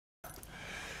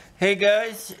Hey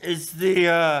guys, it's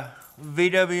the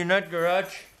vwnut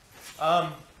garage.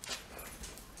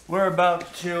 We're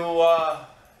about to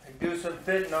do some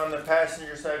fitting on the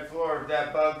passenger side floor of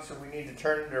that bug, so we need to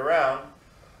turn it around.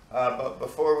 But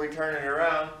before we turn it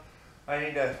around, I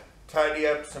need to tidy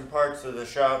up some parts of the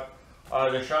shop.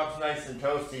 The shop's nice and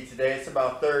toasty today. It's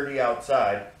about 30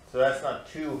 outside, so that's not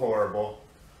too horrible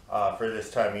for this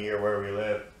time of year where we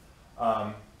live.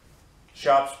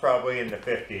 Shop's probably in the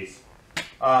 50s.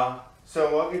 So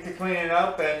we'll get to cleaning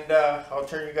up, and I'll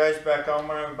turn you guys back on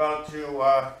when I'm about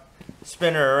to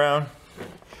spin her around.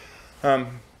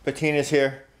 Bettina's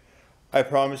here. I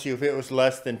promise you, if it was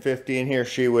less than 50 in here,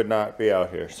 she would not be out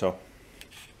here. So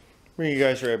bring you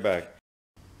guys right back.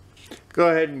 Go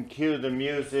ahead and cue the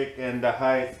music and the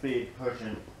high speed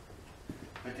pushing.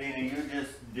 Bettina, you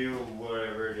just do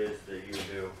whatever it is that you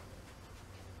do.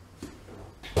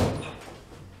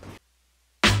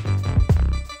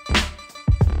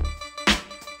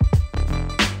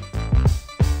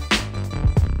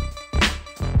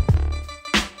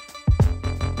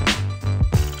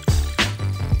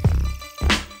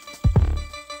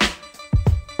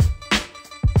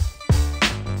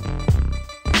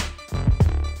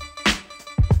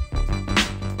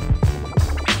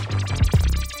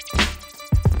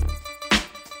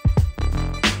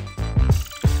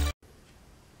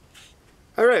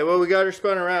 Alright, well, we got her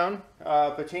spun around.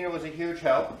 Bettina was a huge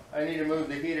help. I need to move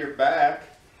the heater back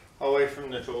away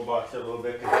from the toolbox a little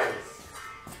bit because it's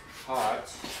hot.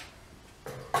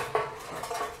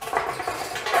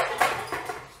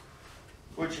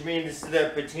 Which means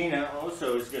that Bettina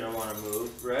also is going to want to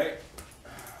move, right?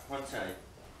 One side.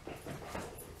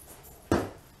 I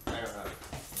don't know.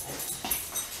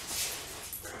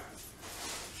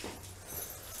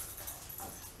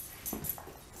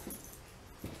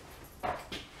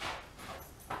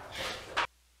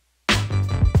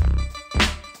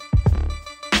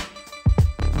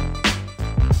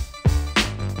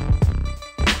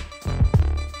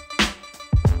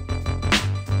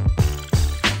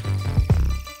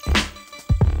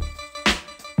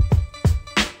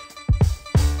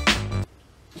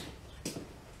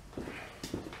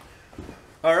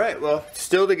 Alright, well, it's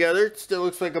still together. It still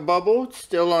looks like a bubble. It's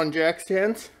still on jack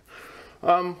stands.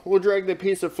 We'll drag the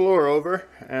piece of floor over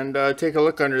and take a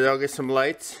look under there. I'll get some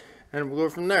lights and we'll go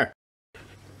from there.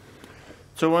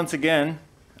 So once again,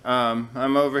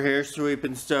 I'm over here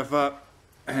sweeping stuff up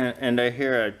and I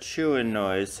hear a chewing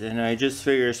noise, and I just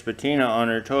figure it's Bettina on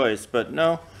her toys, but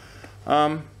no,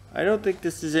 I don't think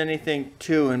this is anything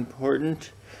too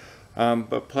important.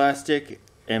 But plastic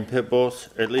and pit bulls,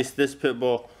 or at least this pit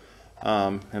bull,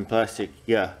 and plastic,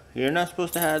 yeah, you're not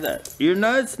supposed to have that. You're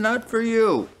not, it's not for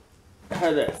you.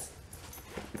 Have this.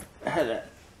 Have that.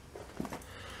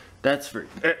 That's for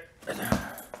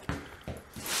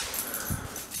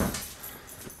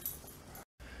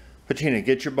Bettina,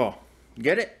 get your ball.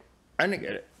 Get it? I didn't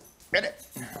get it. Get it.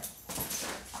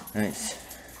 Nice.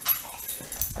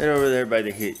 Get over there by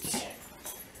the heat.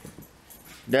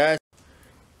 That's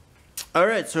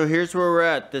alright, so here's where we're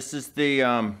at. This is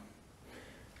the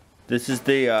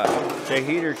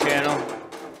heater channel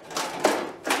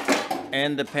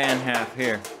and the pan half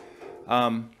here.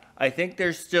 I think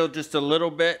there's still just a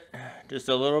little bit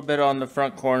on the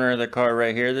front corner of the car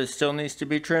right here that still needs to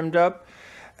be trimmed up,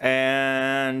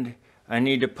 and I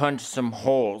need to punch some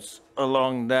holes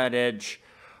along that edge,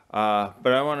 but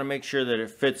I want to make sure that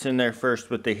it fits in there first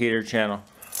with the heater channel.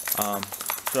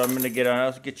 So I'm gonna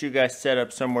I'll get you guys set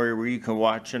up somewhere where you can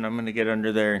watch, and I'm gonna get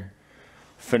under there and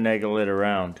finagle it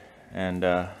around and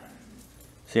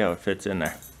see how it fits in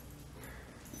there.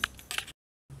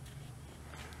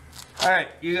 Alright,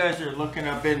 you guys are looking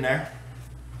up in there.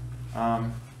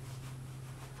 I'm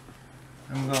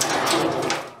going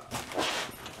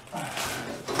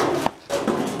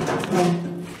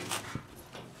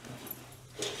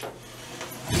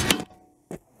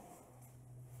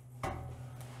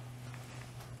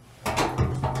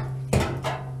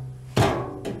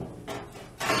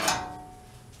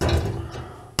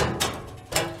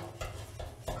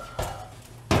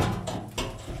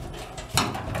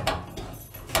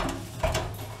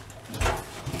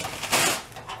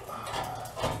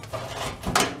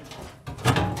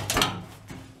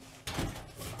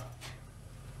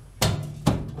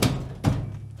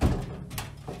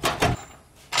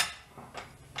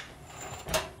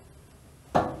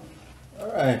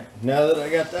Alright, now that I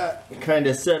got that kind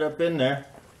of set up in there,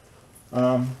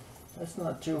 that's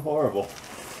not too horrible.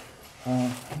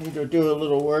 I need to do a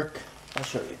little work. I'll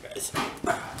show you guys.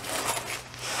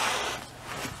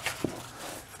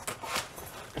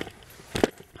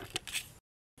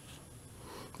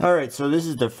 Alright, so this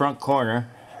is the front corner,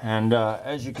 And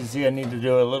as you can see, I need to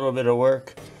do a little bit of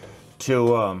work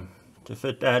to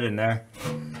fit that in there.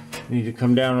 Need to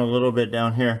come down a little bit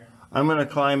down here. I'm going to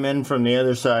climb in from the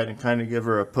other side and kind of give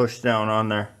her a push down on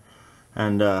there.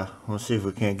 And we'll see if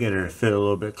we can't get her to fit a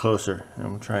little bit closer.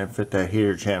 And we'll try and fit that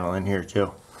heater channel in here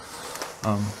too.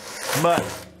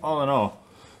 But all in all,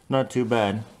 not too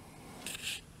bad.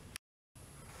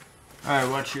 Alright,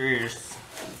 watch your ears.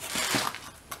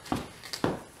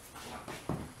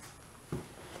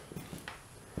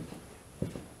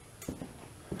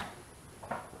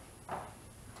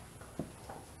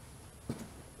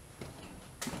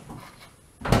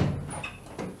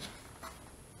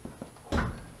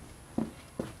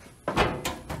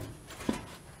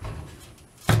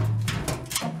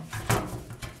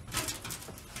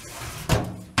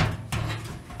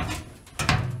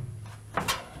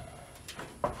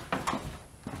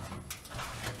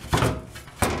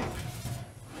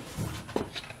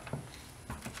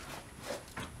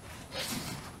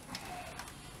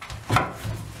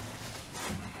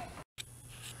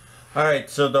 Alright,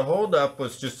 so the hold up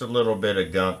was just a little bit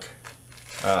of gunk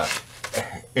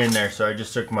in there, so I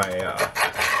just took my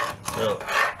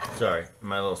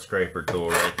my little scraper tool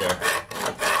right there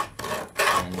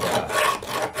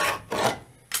and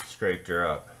scraped her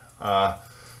up.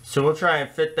 So we'll try and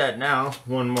fit that now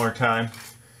one more time,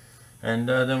 and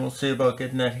then we'll see about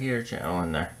getting that heater channel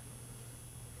in there.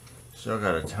 Still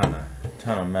got a ton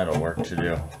of metal work to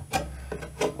do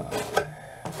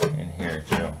in here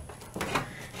too.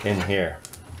 In here.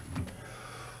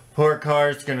 Poor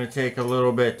car's gonna take a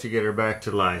little bit to get her back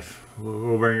to life.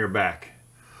 We'll bring her back.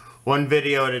 One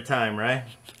video at a time, right?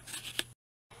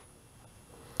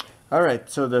 Alright,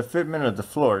 so the fitment of the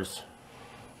floors,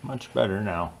 much better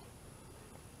now.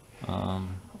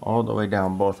 All the way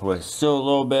down both ways. Still a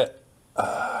little bit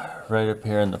right up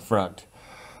here in the front.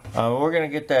 We're gonna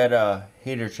get that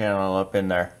heater channel up in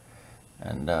there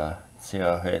and see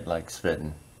how it likes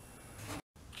fitting.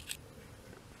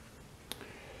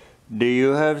 Do you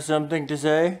have something to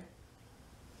say?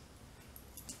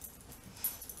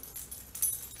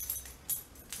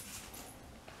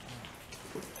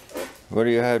 What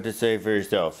do you have to say for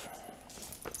yourself?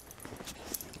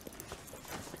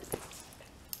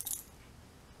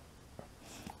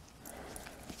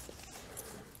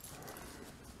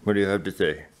 What do you have to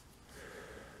say?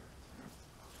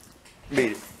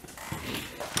 Beat it.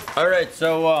 Alright,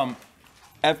 so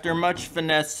after much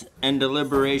finesse and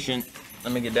deliberation,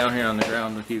 let me get down here on the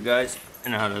ground with you guys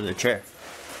and out of the chair.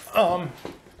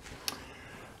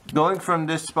 Going from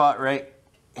this spot right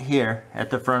here at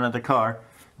the front of the car,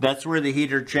 that's where the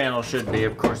heater channel should be.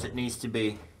 Of course it needs to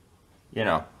be, you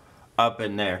know, up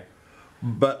in there.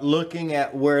 But looking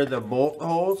at where the bolt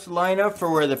holes line up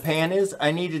for where the pan is,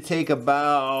 I need to take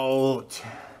about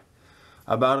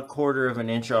a 1/4 of an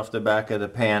inch off the back of the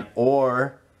pan,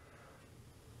 or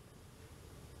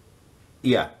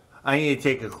yeah, I need to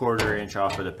take a 1/4 inch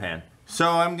off of the pan. So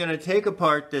I'm going to take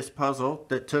apart this puzzle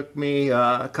that took me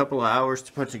a couple of hours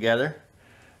to put together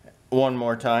one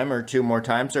more time or 2 more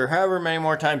times, or however many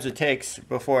more times it takes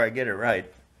before I get it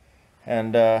right.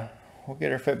 And we'll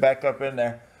get her fit back up in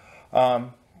there.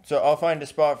 So I'll find a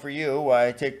spot for you while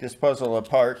I take this puzzle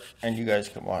apart and you guys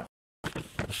can watch.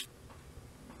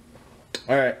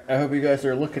 Alright, I hope you guys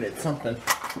are looking at something.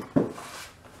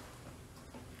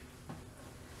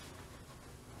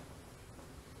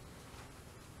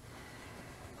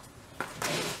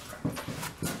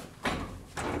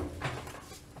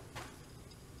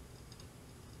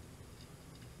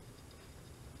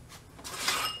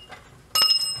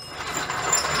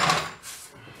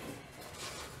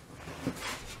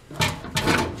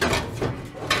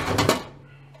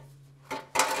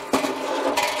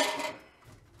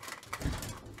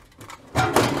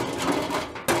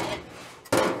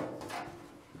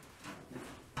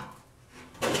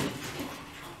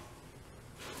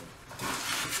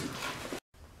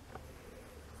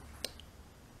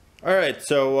 Alright,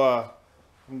 so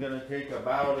I'm going to take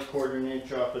about a 1/4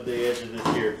 inch off of the edge of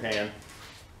this here pan.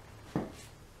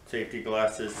 Safety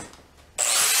glasses.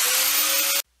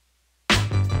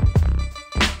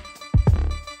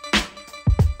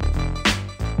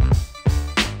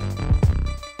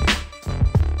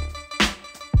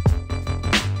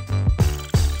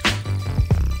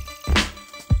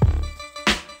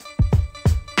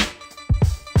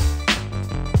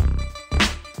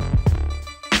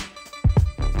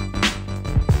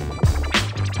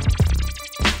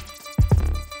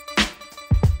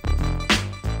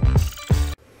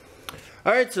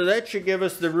 Alright, so that should give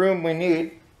us the room we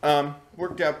need.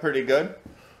 Worked out pretty good.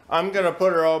 I'm going to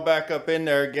put her all back up in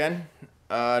there again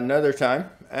another time.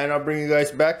 And I'll bring you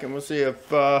guys back and we'll see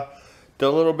if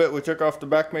the little bit we took off the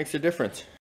back makes a difference.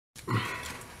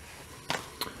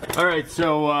 Alright,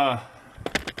 so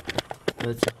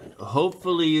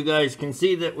hopefully you guys can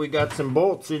see that we got some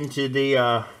bolts into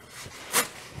the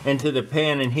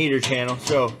pan and heater channel.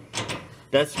 So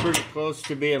that's pretty close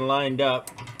to being lined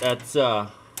up. That's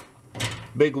a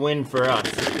big win for us.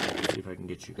 Let's see if I can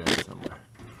get you guys somewhere.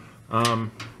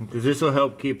 Because this will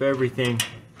help keep everything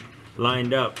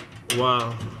lined up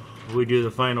while we do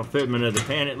the final fitment of the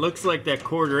pan. It looks like that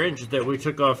 1/4 inch that we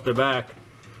took off the back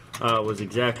was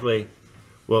exactly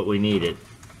what we needed.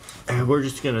 And we're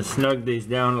just going to snug these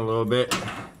down a little bit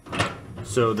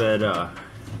so that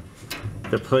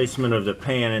the placement of the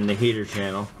pan and the heater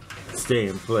channel stay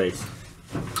in place.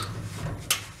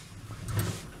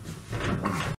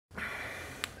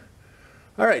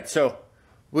 Alright, so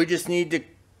we just need to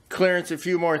clearance a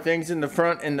few more things in the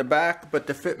front and the back, but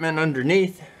the fitment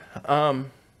underneath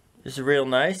is real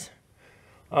nice.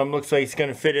 Looks like it's going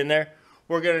to fit in there.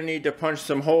 We're going to need to punch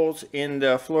some holes in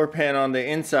the floor pan on the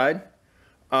inside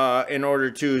in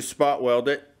order to spot weld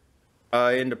it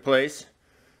into place.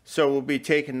 So we'll be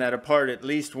taking that apart at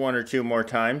least 1 or 2 more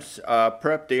times.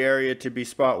 Prep the area to be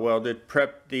spot welded.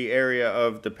 Prep the area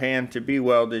of the pan to be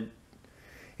welded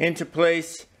into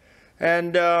place.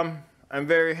 And I'm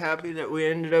very happy that we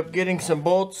ended up getting some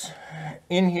bolts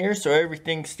in here so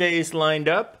everything stays lined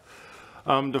up.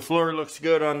 The floor looks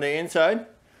good on the inside.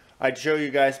 I'd show you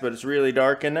guys, but it's really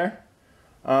dark in there.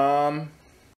 Alright,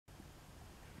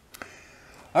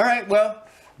 well,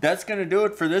 that's going to do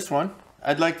it for this one.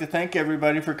 I'd like to thank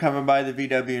everybody for coming by the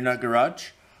vwnut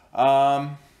garage.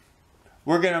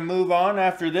 We're going to move on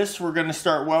after this. We're going to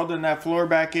start welding that floor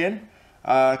back in.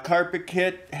 Carpet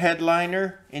kit,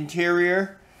 headliner,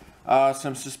 interior,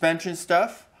 some suspension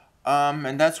stuff,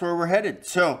 and that's where we're headed.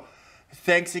 So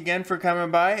thanks again for coming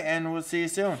by, and we'll see you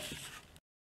soon.